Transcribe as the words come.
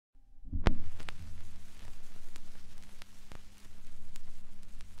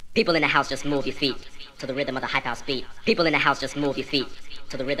People in the house, just move your feet to the rhythm of the hype house beat. People in the house, just move your feet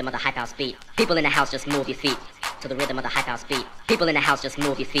to the rhythm of the hype house beat. People in the house, just move your feet to the rhythm of the hype house beat. People in the house, just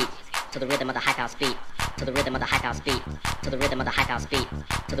move your feet to the rhythm of the hype house beat. To the rhythm of the hype house beat. To the rhythm of the hype house beat.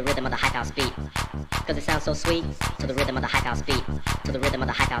 To the rhythm of the hype house beat. Cause it sounds so sweet. To the rhythm of the hype house beat. To the rhythm of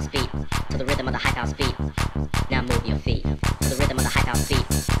the hype house beat. To the rhythm of the hype house beat. Now move your feet to the rhythm of the hype house beat.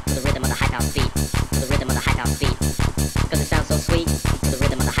 To the rhythm of the hype house beat. To the rhythm of the hype house beat. Cause it sounds so sweet. To the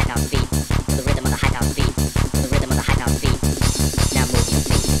rhythm of the hype house beat. To the rhythm of the hype house beat. To the rhythm of the hype house beat. Now move your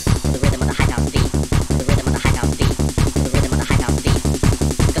feet to the rhythm of the hype house beat. To the rhythm of the hype house beat. To the rhythm of the hype house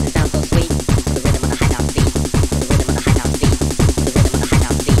beat. Cause it sounds so sweet. To the rhythm of the hype house beat. To the rhythm of the hype house beat. To the rhythm of the hype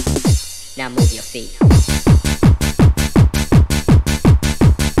house beat. Now move your feet.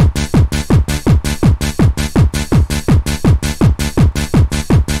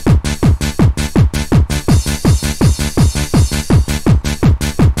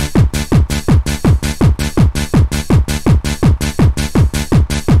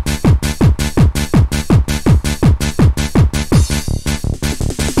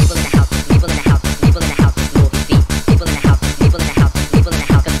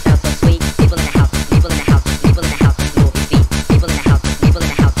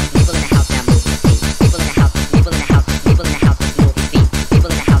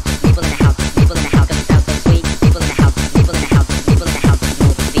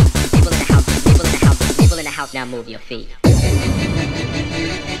 Now move your feet.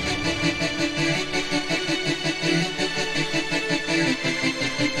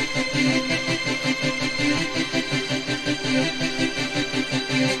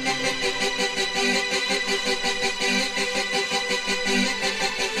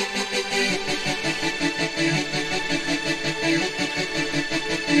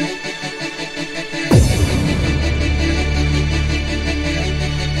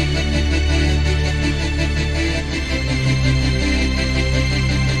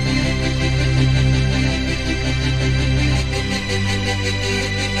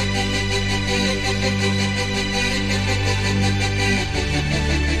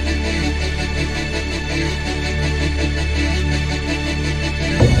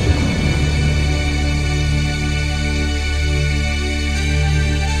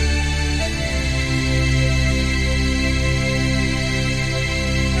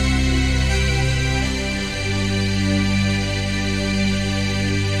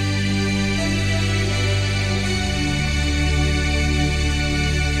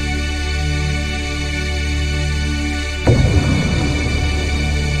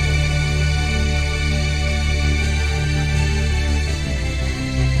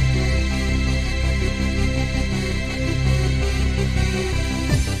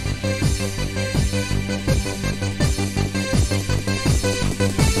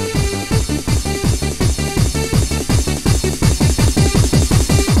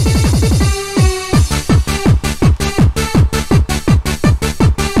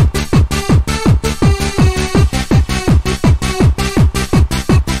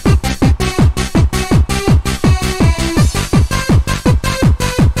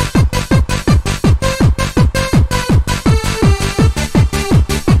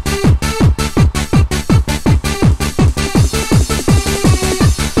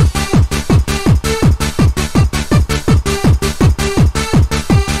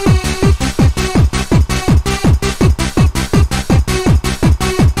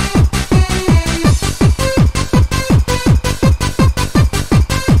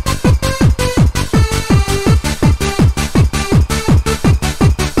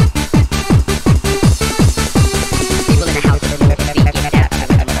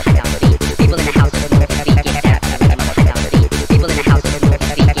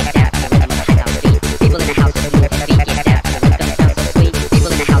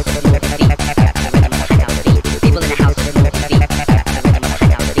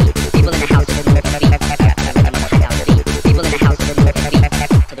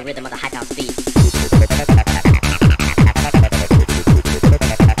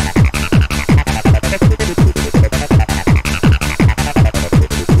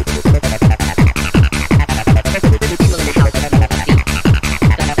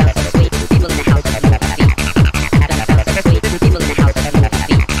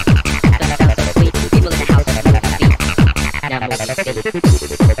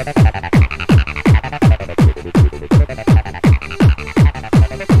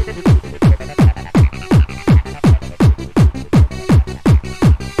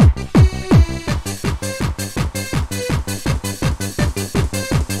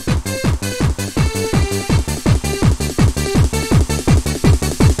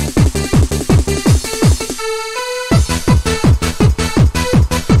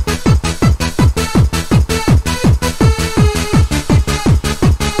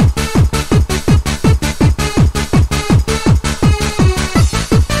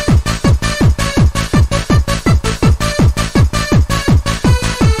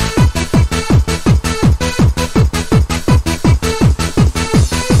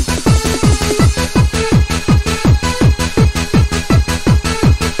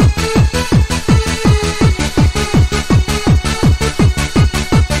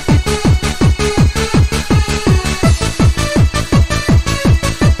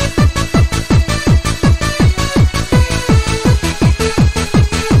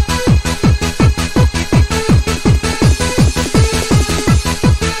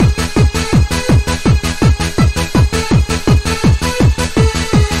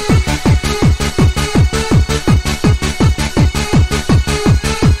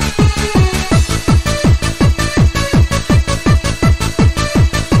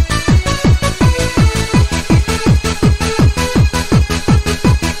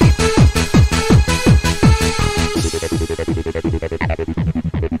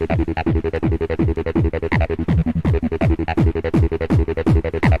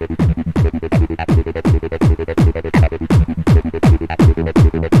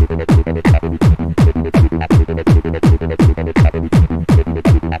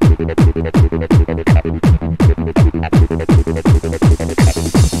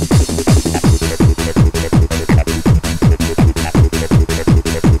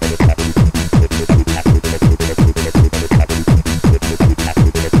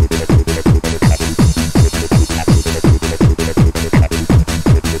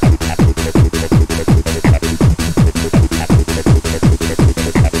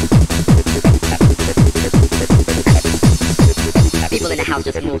 People in the house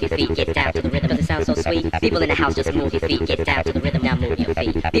just move your feet, get down to the rhythm. Does it sound so sweet? People in the house just move your feet, get down to the rhythm. Now move your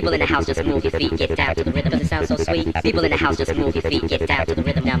feet. People in the house just move your feet, get down to the rhythm. Does it sound so sweet? People in the house just move your feet, get down to the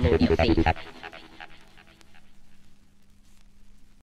rhythm. Now move your feet.